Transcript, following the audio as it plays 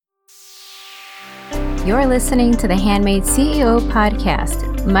You're listening to the Handmade CEO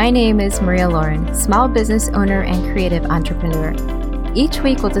podcast. My name is Maria Lauren, small business owner and creative entrepreneur. Each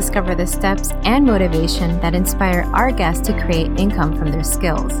week, we'll discover the steps and motivation that inspire our guests to create income from their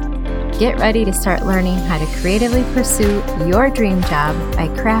skills. Get ready to start learning how to creatively pursue your dream job by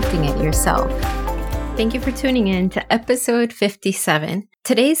crafting it yourself. Thank you for tuning in to episode 57.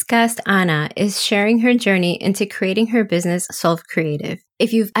 Today's guest, Anna, is sharing her journey into creating her business, Solve Creative.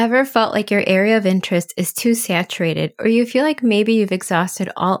 If you've ever felt like your area of interest is too saturated, or you feel like maybe you've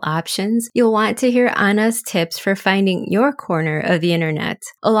exhausted all options, you'll want to hear Anna's tips for finding your corner of the internet.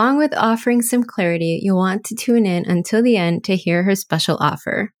 Along with offering some clarity, you'll want to tune in until the end to hear her special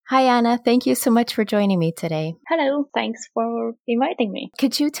offer. Hi, Anna. Thank you so much for joining me today. Hello. Thanks for inviting me.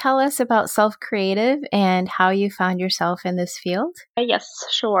 Could you tell us about Solve Creative and how you found yourself in this field? Yes,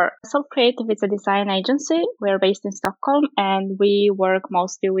 sure. Solve Creative is a design agency. We're based in Stockholm and we work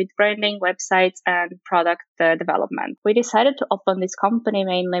mostly with branding, websites, and product development. We decided to open this company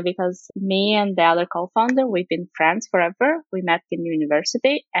mainly because me and the other co-founder, we've been friends forever. We met in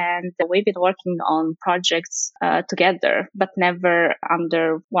university and we've been working on projects together, but never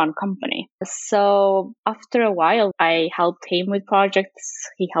under one company. So after a while, I helped him with projects.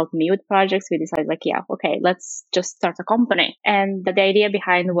 He helped me with projects. We decided let's just start a company. And the idea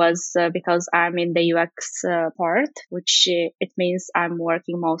behind was because I'm in the UX part, which it means I'm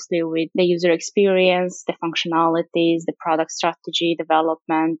working mostly with the user experience, the functionalities, the product strategy,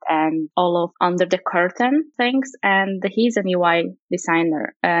 development, and all of under the curtain things. And he's an UI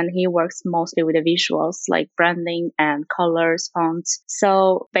designer and he works mostly with the visuals like branding and colors, fonts.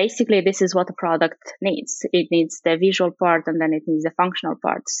 So basically, this is what a product needs. It needs the visual part and then it needs the functional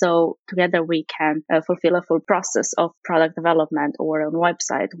part. So together we can fulfill a full process of product development or on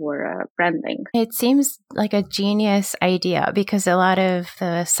website or branding. It seems like a genius idea because a lot of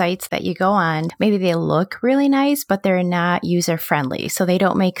the sites that you go on, maybe they look really nice, but they're not user friendly. So they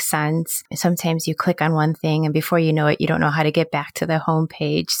don't make sense. Sometimes you click on one thing and before you know it, you don't know how to get back to the home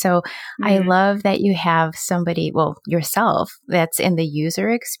page. So I love that you have somebody, yourself, that's in the user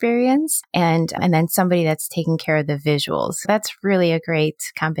experience and then somebody that's taking care of the visuals. That's really a great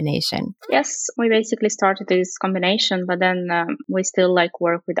combination. Yes, we basically started this combination, but then we still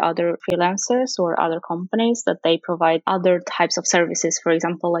work with other freelancers or other companies that they provide other types of services. For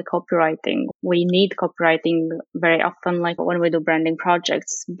example, like copywriting. We need copywriting very often, like when we do branding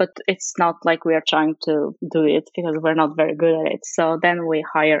projects, but it's not like we are trying to do it because we're not very good at it. So then we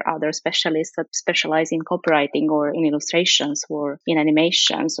hire other specialists that specialize in copywriting or in illustrations or in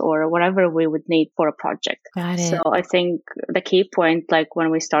animations or whatever we would need for a project. Got it. So I think the key point,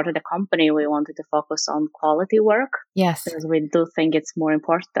 when we started the company, we wanted to focus on quality work. Yes. Because we do think it's more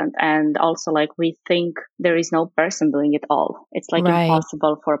important. And also we think there is no person doing it all. It's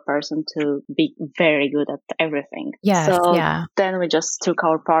impossible for a person to be very good at everything. Yes. So yeah. Then we just took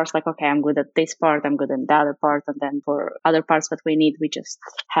our parts okay, I'm good at this part, I'm good at the other part. And then for other parts that we need, we just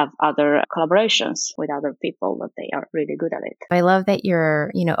have other collaborations with other people that they are really good at it. I love that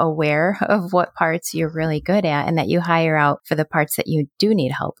you're, aware of what parts you're really good at and that you hire out for the parts that you do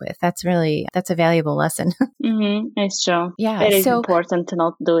need help with. That's a valuable lesson. It's true. Yeah. It is important to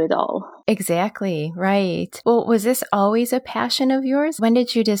not do it all. Exactly. Right. Well, was this always a passion of yours? When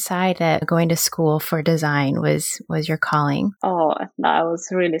did you decide that going to school for design was your calling? Oh, no, I was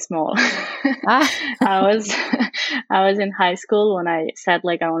really small. I was in high school when I said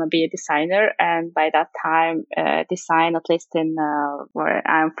I want to be a designer. And by that time, design, at least in where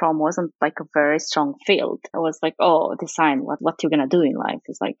I'm from, wasn't a very strong field. It was design, what you're going to do in life?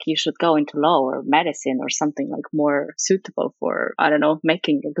 It's you should go into law or medicine or something more suitable for, I don't know,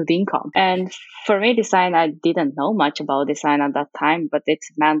 making a good income. And for me, design, I didn't know much about design at that time, but it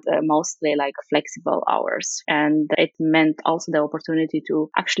meant mostly flexible hours. And it meant also the opportunity to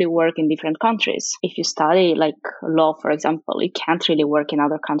actually work in different countries. If you study law, for example, you can't really work in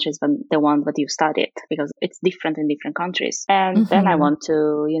other countries than the one that you studied because it's different in different countries. And then I went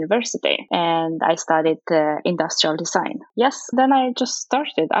to university and I studied industrial design. Yes, then I just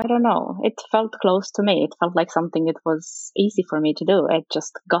started. I don't know. It felt close to me. It felt like something it was easy for me to do. I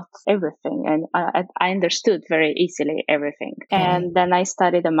just got everything and I understood very easily everything. Okay. And then I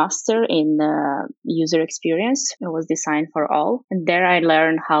studied a master in user experience. It was design for all. And there I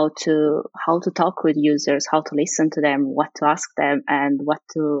learned how to talk with users, how to listen to them, what to ask them and what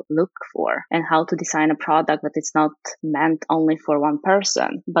to look for and how to design a product that is not meant only for one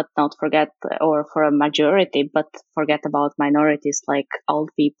person, but not forget or for a majority, but forget about minorities like old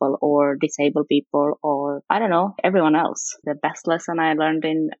people or disabled people or I don't know, everyone else. The best lesson I learned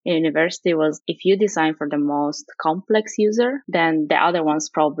in university was if you design for the most complex user, then the other ones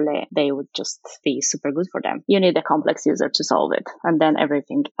probably they it would just be super good for them. You need a complex user to solve it, and then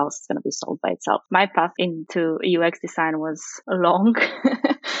everything else is going to be solved by itself. My path into UX design was long,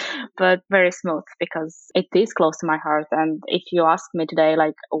 but very smooth because it is close to my heart. And if you ask me today,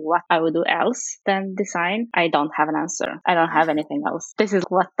 like what I would do else than design, I don't have an answer. I don't have anything else. This is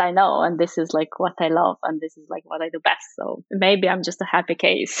what I know, and this is like what I love, and this is like what I do best. So maybe I'm just a happy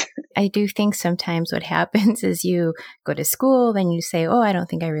case. I do think sometimes what happens is you go to school, then you say, oh, I don't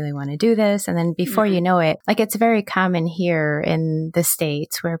think I really want to do this. And then before you know it, like it's very common here in the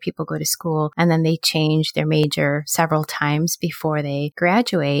States where people go to school and then they change their major several times before they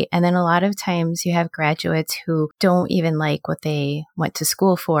graduate. And then a lot of times you have graduates who don't even like what they went to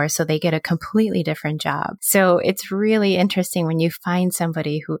school for, so they get a completely different job. So it's really interesting when you find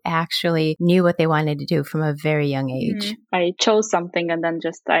somebody who actually knew what they wanted to do from a very young age. I chose something and then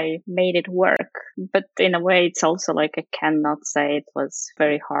just I made it work. But in a way, it's also like I cannot say it was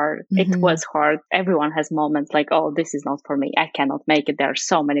very hard. It was hard. Everyone has moments like, oh, this is not for me. I cannot make it. There are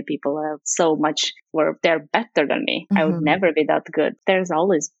so many people who have so much where they're better than me. I would never be that good. There's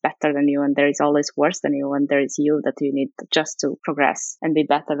always better than you, and there is always worse than you, and there is you that you need just to progress and be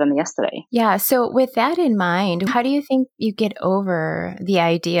better than yesterday. Yeah. So with that in mind, how do you think you get over the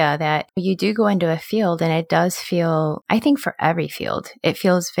idea that you do go into a field and it does feel, I think for every field, it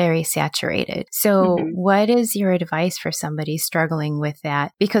feels very saturated. So what is your advice for somebody struggling with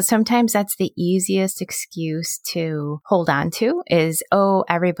that? Because sometimes that's the easiest excuse to hold on to is, oh,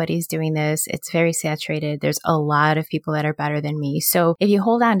 everybody's doing this. It's very saturated. There's a lot of people that are better than me. So if you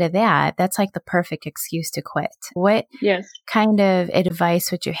hold on to that, that's like the perfect excuse to quit. What kind of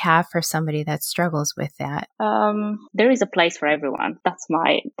advice would you have for somebody that struggles with that? There is a place for everyone. That's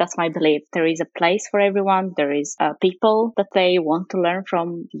my belief. There is a place for everyone. There is people that they want to learn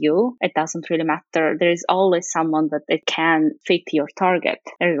from you. It doesn't really matter. There is always someone that it can fit your target.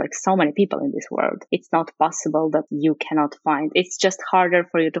 There are like so many people in this world. It's not possible that you cannot find. It's just harder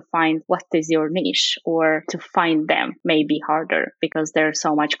for you to find what is your niche, or to find them may be harder because there's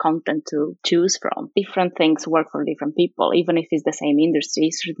so much content to choose from. Different things work for different people. Even if it's the same industry,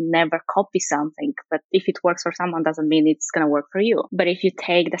 you should never copy something. But if it works for someone, doesn't mean it's going to work for you. But if you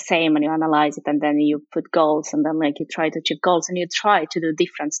take the same and you analyze it, and then you put goals, and then like you try to achieve goals, and you try to do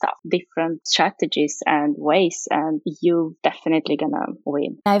different stuff, different strategies and ways, and you definitely gonna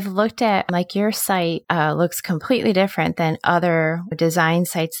win. I've looked at like your site looks completely different than other design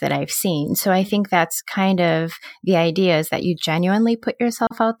sites that I've seen. So I think that's kind of the idea, is that you genuinely put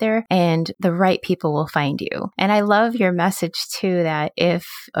yourself out there and the right people will find you. And I love your message too, that if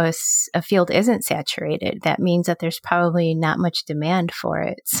a field isn't saturated, that means that there's probably not much demand for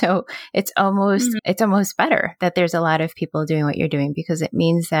it. So it's almost better that there's a lot of people doing what you're doing, because it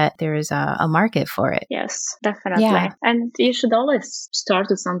means that there's a market for it. Yes, definitely. Yeah. And you should always start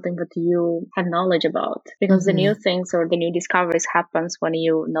with something that you have knowledge about, because the new things or the new discoveries happens when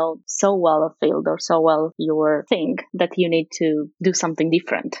you know so well a field or so well your thing that you need to do something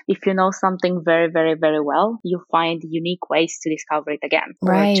different. If you know something very, very, very well, you find unique ways to discover it again.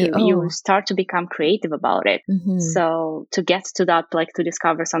 Right. You start to become creative about it. So to get to that, like to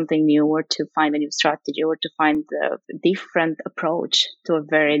discover something new, or to find a new strategy, or to find a different approach to a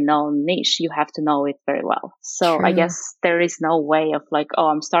very known niche, you have to know it very well. So I guess there is no way of like, oh,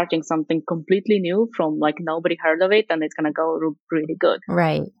 I'm starting something completely new from like nobody heard of it and it's going to go really good.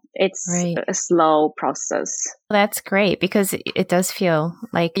 Right. It's a slow process. That's great, because it does feel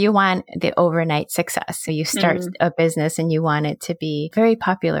like you want the overnight success. So you start a business and you want it to be very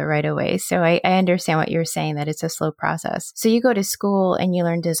popular right away. So I understand what you're saying, that it's a slow process. So you go to school and you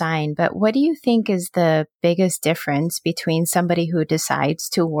learn design, but what do you think is the biggest difference between somebody who decides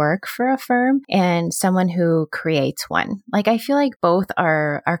to work for a firm and someone who creates one? Like, I feel like both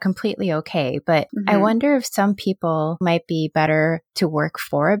are completely okay, but I wonder if some people might be better to work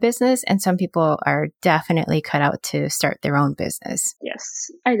for a business and some people are definitely cut out to start their own business.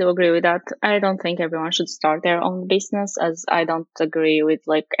 Yes, I do agree with that. I don't think everyone should start their own business, as I don't agree with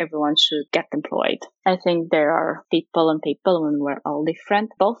like everyone should get employed. I think there are people and people, and we're all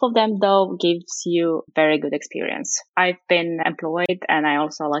different. Both of them though gives you very good experience. I've been employed and I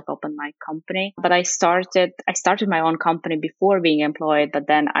also like opened my company, but I started my own company before being employed, but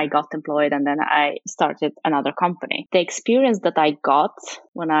then I got employed and then I started another company. The experience that I got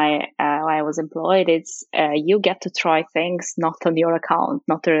when when I was employed, it's you get to try things not on your account,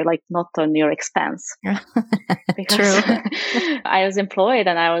 not on your expense. Because True. I was employed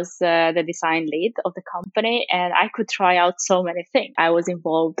and I was the design lead of the company, and I could try out so many things. I was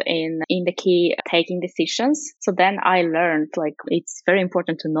involved in the key taking decisions. So then I learned like it's very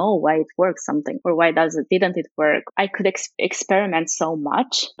important to know why it works something or why didn't it work. I could experiment so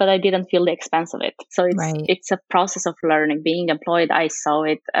much, but I didn't feel the expense of it. So it's a process of learning. Being employed, I saw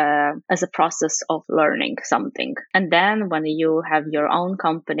it as a process of learning something. And then when you have your own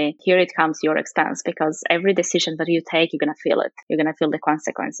company, here it comes your expense, because every decision that you take, you're going to feel it. You're going to feel the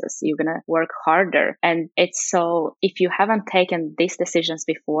consequences. You're going to work harder. And it's so, if you haven't taken these decisions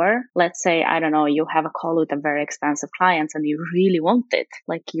before, let's say, I don't know, you have a call with a very expensive client and you really want it.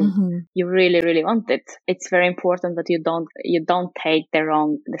 Like you really, really want it. It's very important that you don't take the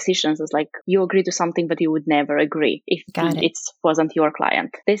wrong decisions. It's like you agree to something, but you would never agree if it wasn't your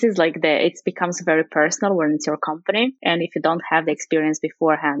client. This is like it becomes very personal when it's your company. And if you don't have the experience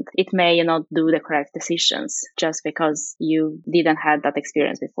beforehand, it may not do the correct decisions just because you didn't have that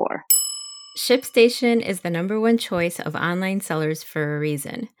experience before. ShipStation is the #1 choice of online sellers for a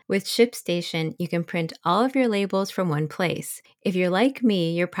reason. With ShipStation, you can print all of your labels from one place. If you're like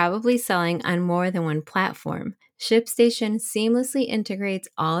me, you're probably selling on more than one platform. ShipStation seamlessly integrates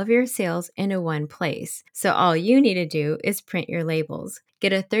all of your sales into one place. So all you need to do is print your labels.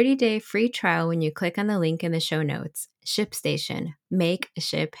 Get a 30-day free trial when you click on the link in the show notes. ShipStation. Make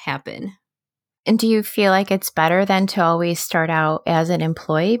ship happen. And do you feel like it's better than to always start out as an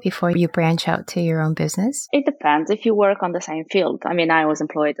employee before you branch out to your own business? It depends if you work on the same field. I mean, I was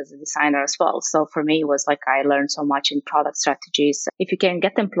employed as a designer as well. So for me, it was like I learned so much in product strategies. If you can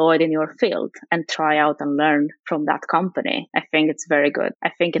get employed in your field and try out and learn from that company, I think it's very good. I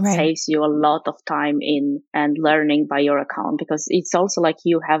think it saves you a lot of time in and learning by your account, because it's also like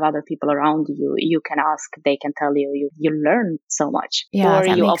you have other people around you. You can ask, they can tell you, you learn so much. Yeah, or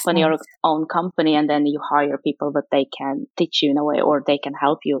you open your own company and then you hire people that they can teach you in a way, or they can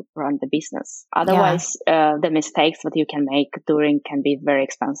help you run the business. Otherwise, the mistakes that you can make during can be very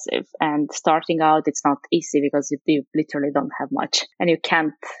expensive. And starting out, it's not easy because you literally don't have much, and you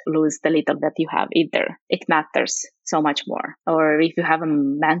can't lose the little that you have either. It matters so much more. Or if you have a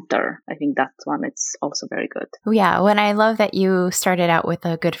mentor, I think that one, it's also very good. Yeah, when I love that you started out with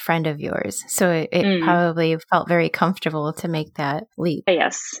a good friend of yours. So it probably felt very comfortable to make that leap.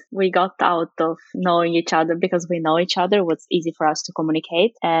 Yes, we got out of knowing each other because we know each other. It was easy for us to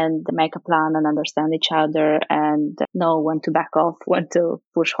communicate and make a plan and understand each other and know when to back off, when to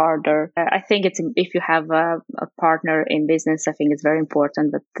push harder. I think if you have a partner in business, I think it's very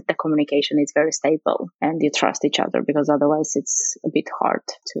important that the communication is very stable and you trust each other, because otherwise it's a bit hard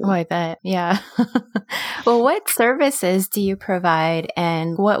to. Oh, I bet. Yeah. Well, what services do you provide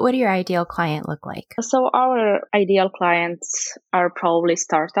and what would your ideal client look like? So our ideal clients are probably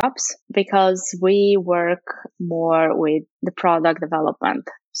startups, because we work more with the product development.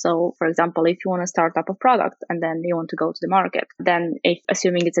 So, for example, if you want to start up a product and then you want to go to the market, then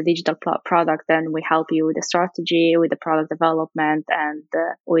assuming it's a digital product, then we help you with the strategy, with the product development, and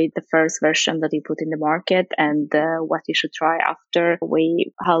with the first version that you put in the market and what you should try after.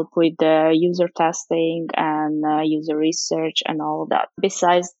 We help with the user testing and user research and all of that.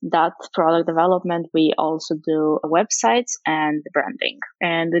 Besides that product development, we also do websites and branding.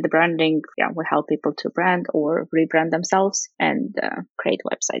 And with the branding, we help people to brand or rebrand themselves and create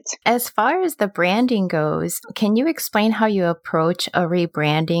websites. As far as the branding goes, can you explain how you approach a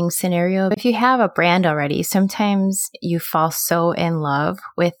rebranding scenario? If you have a brand already, sometimes you fall so in love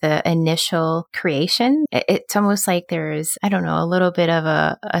with the initial creation. It's almost like there's, I don't know, a little bit of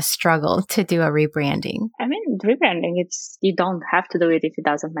a struggle to do a rebranding. I mean, rebranding, you don't have to do it if it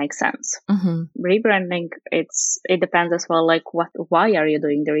doesn't make sense. Rebranding, it depends as well, like why are you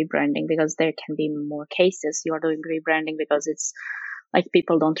doing the rebranding? Because there can be more cases you are doing rebranding because it's like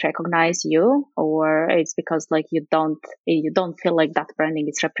people don't recognize you, or it's because like you don't feel like that branding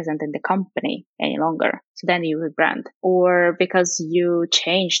is representing the company any longer. So then you rebrand. Or because you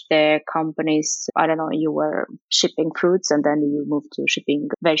changed the company's, I don't know, you were shipping fruits and then you moved to shipping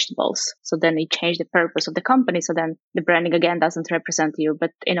vegetables. So then you change the purpose of the company. So then the branding again doesn't represent you,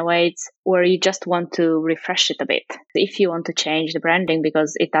 but in a way it's where you just want to refresh it a bit. If you want to change the branding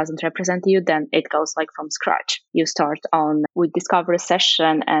because it doesn't represent you, then it goes like from scratch. You start with discovery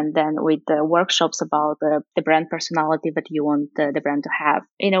session, and then with the workshops about the brand personality that you want the brand to have.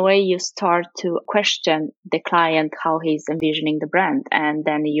 In a way, you start to question the client, how he's envisioning the brand. And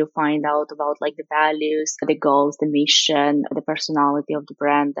then you find out about like the values, the goals, the mission, the personality of the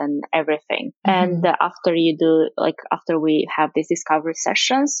brand and everything. And after we have these discovery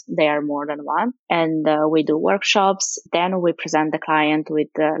sessions, they are more than one, and we do workshops. Then we present the client with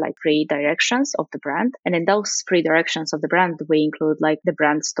like 3 directions of the brand. And in those 3 directions of the brand, we include like the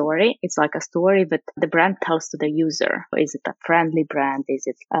brand story. It's like a story, but the brand tells to the user. Is it a friendly brand? Is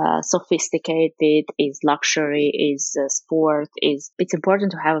it sophisticated? Is luxury? Is sport? It's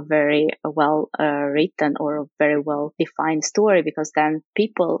important to have a very well written or very well defined story, because then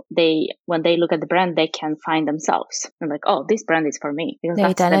people, when they look at the brand, they can find themselves and like, oh, this brand is for me. Because they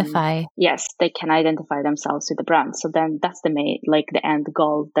identify. Yes, they can identify themselves with the brand. So then that's the end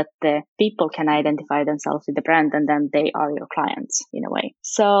goal, that the people can identify themselves with the brand, and then they are your clients in a way.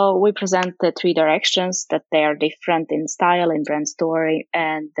 So we present the 3 directions, that they are different in style, in brand story,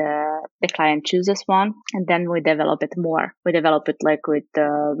 and the client chooses one, and then we develop it more. We develop it like with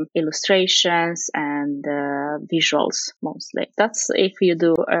illustrations and visuals mostly. That's if you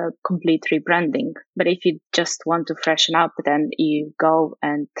do a complete rebranding. But if you just want to freshen up, then you go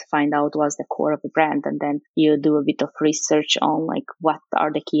and find out what's the core of the brand, and then you do a bit of research on like what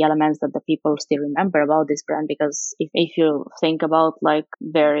are the key elements that the people still remember about this brand. Because if you think about like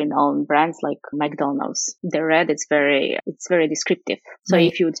very known brands like McDonald's, the red, it's very descriptive. So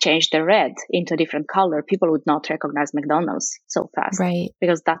Right. if you would change the red into a different color, people would not recognize McDonald's so fast. Right.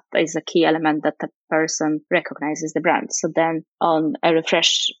 Because that is a key element that the person recognizes the brand. So then on a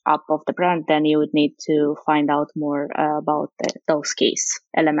refresh up of the brand, then you would need to find out more about those keys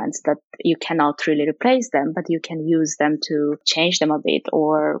elements, that you cannot really replace them, but you can use them to change them a bit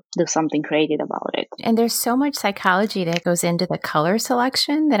or do something creative about it. And there's so much psychology that goes into the color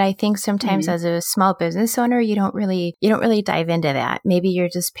selection that I think sometimes as a small business owner, you don't really dive into that. Maybe you're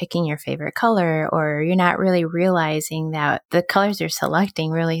just picking your favorite color, or you're not really realizing that the colors you're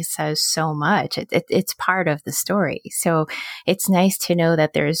selecting really says so much. It's part of the story. So it's nice to know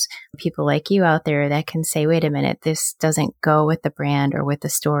that there's people like you out there that can say, wait a minute, this doesn't go with the brand or with the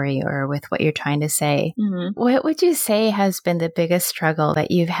story or with what you're trying to say. What would you say has been the biggest struggle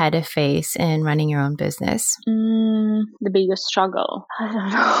that you've had to face in running your own business? The biggest struggle? I don't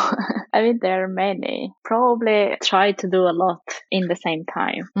know. I mean, there are many. Probably try to do a lot in the same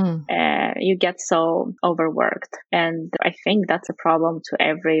time. You get so overworked. And I think that's a problem to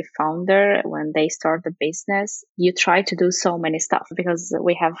every founder when they start a business. You try to do so many stuff because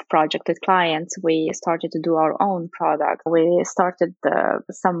we have project with clients. We started to do our own product. We started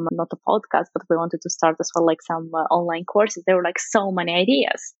not a podcast, but we wanted to start as well, like some online courses. There were like so many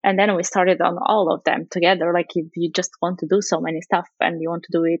ideas. And then we started on all of them together. Like you just want to do so many stuff and you want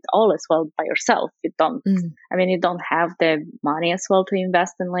to do it all as well by yourself. You don't, you don't have the money as well to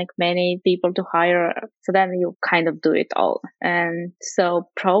invest in like many people to hire. So then you kind of do it all. And so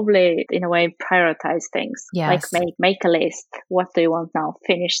probably in a way prioritize things. Yes. Like make a list. What do you want now?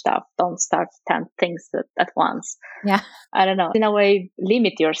 Finish stuff. Don't start 10 things at once. Yeah. I don't know. In a way,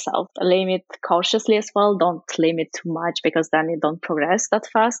 limit yourself. Limit cautiously as well. Don't limit too much because then you don't progress that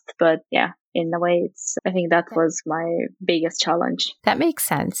fast. But yeah, in a way, I think that was my biggest challenge. That makes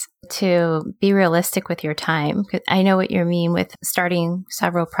sense, to be realistic with your time. I know what you mean with starting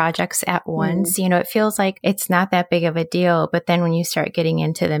several projects at once. It feels like it's not that big of a deal, but then when you start getting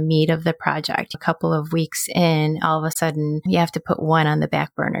into the meat of the project, a couple of weeks in, all of a sudden you have to put one on the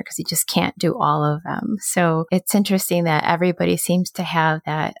back burner because you just can't do all of them. So it's interesting that everybody seems to have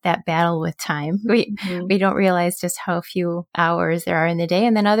that battle with time. We don't realize just how few hours there are in the day.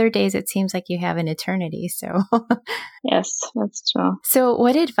 And then other days it seems like you have an eternity. So yes, that's true. So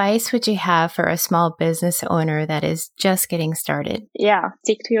what advice would you have for a small business owner that is just getting started? Yeah,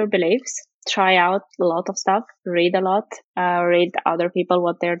 stick to your beliefs. Try out a lot of stuff, read a lot, read other people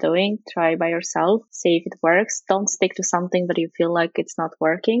what they're doing, try by yourself, see if it works. Don't stick to something that you feel like it's not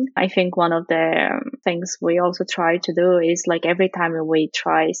working. I think one of the things we also try to do is like every time we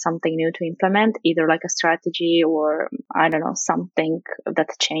try something new to implement, either like a strategy or I don't know, something that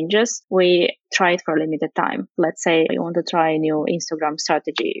changes, we try it for a limited time. Let's say you want to try a new Instagram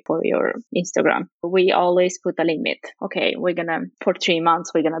strategy for your Instagram. We always put a limit. Okay, for 3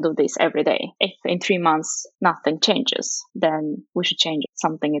 months, we're going to do this every day. today. If in 3 months nothing changes, then we should change it.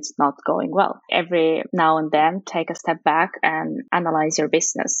 Something is not going well. Every now and then, take a step back and analyze your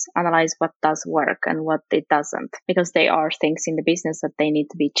business. Analyze what does work and what it doesn't. Because there are things in the business that they need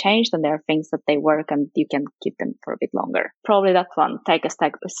to be changed, and there are things that they work and you can keep them for a bit longer. Probably that one. Take a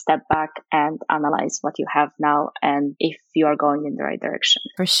step back and analyze what you have now and if you are going in the right direction.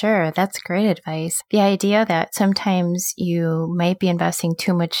 For sure. That's great advice. The idea that sometimes you might be investing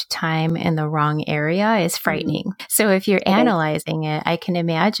too much time in the wrong area is frightening. Mm-hmm. So if you're analyzing it, I can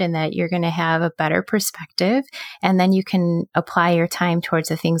imagine that you're going to have a better perspective, and then you can apply your time towards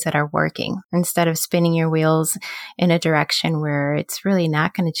the things that are working instead of spinning your wheels in a direction where it's really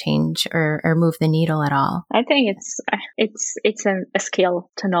not going to change or move the needle at all. I think it's a skill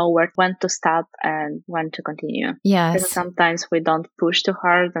to know when to stop and when to continue. Yes. Because sometimes we don't push too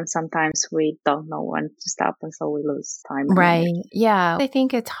hard, and sometimes we don't know when to stop, and so we lose time. Right. Yeah. I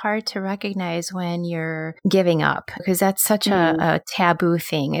think it's hard to recognize when you're giving up, because that's such a taboo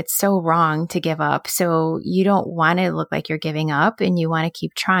thing. It's so wrong to give up. So you don't want to look like you're giving up, and you want to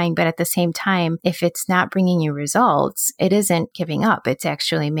keep trying. But at the same time, if it's not bringing you results, it isn't giving up. It's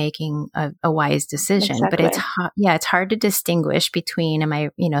actually making a wise decision. Exactly. But it's hard to distinguish between, am I,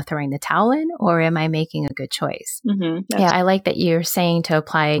 throwing the towel in, or am I making a good choice? Mm-hmm. Yeah. I like that you're saying to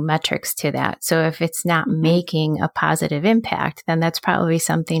apply metrics to that. So if it's not making a positive impact, then that's probably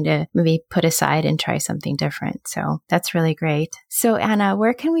something to maybe put aside and try something different. So that's really great. So Anna,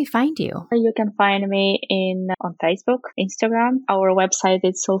 where can we find you? You can find me on Facebook, Instagram. Our website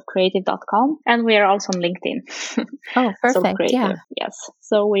is solvecreative.com, and we are also on LinkedIn. Oh, perfect. Yeah. Yes.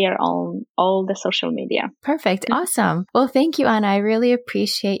 So we are on all the social media. Perfect. Awesome. Well, thank you, Anna. I really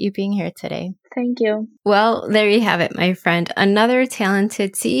appreciate you being here today. Thank you. Well, there you have it, my friend. Another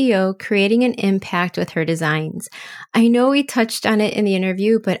talented CEO creating an impact with her designs. I know we touched on it in the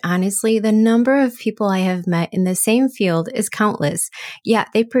interview, but honestly, the number of people I have met in the same field is countless, yet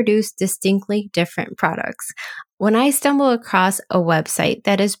they produce distinctly different products. When I stumble across a website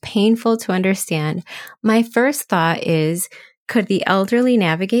that is painful to understand, my first thought is, could the elderly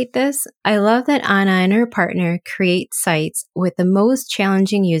navigate this? I love that Anna and her partner create sites with the most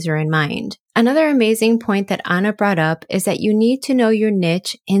challenging user in mind. Another amazing point that Anna brought up is that you need to know your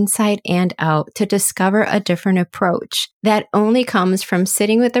niche inside and out to discover a different approach. That only comes from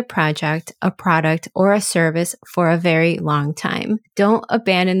sitting with a project, a product, or a service for a very long time. Don't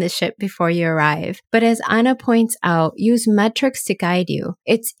abandon the ship before you arrive. But as Anna points out, use metrics to guide you.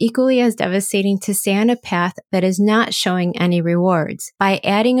 It's equally as devastating to stay on a path that is not showing any rewards. By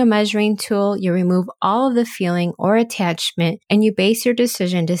adding a measuring tool, you remove all of the feeling or attachment, and you base your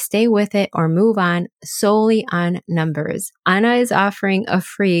decision to stay with it or move on solely on numbers. Anna is offering a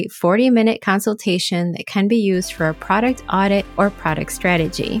free 40-minute consultation that can be used for a product audit or product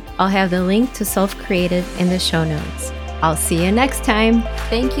strategy. I'll have the link to Solve Creative in the show notes. I'll see you next time.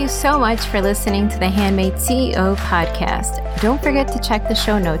 Thank you so much for listening to the Handmade CEO podcast. Don't forget to check the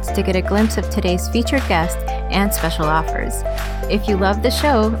show notes to get a glimpse of today's featured guest and special offers. If you love the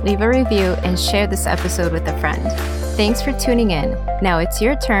show, leave a review and share this episode with a friend. Thanks for tuning in. Now it's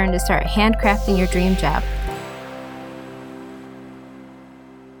your turn to start handcrafting your dream job.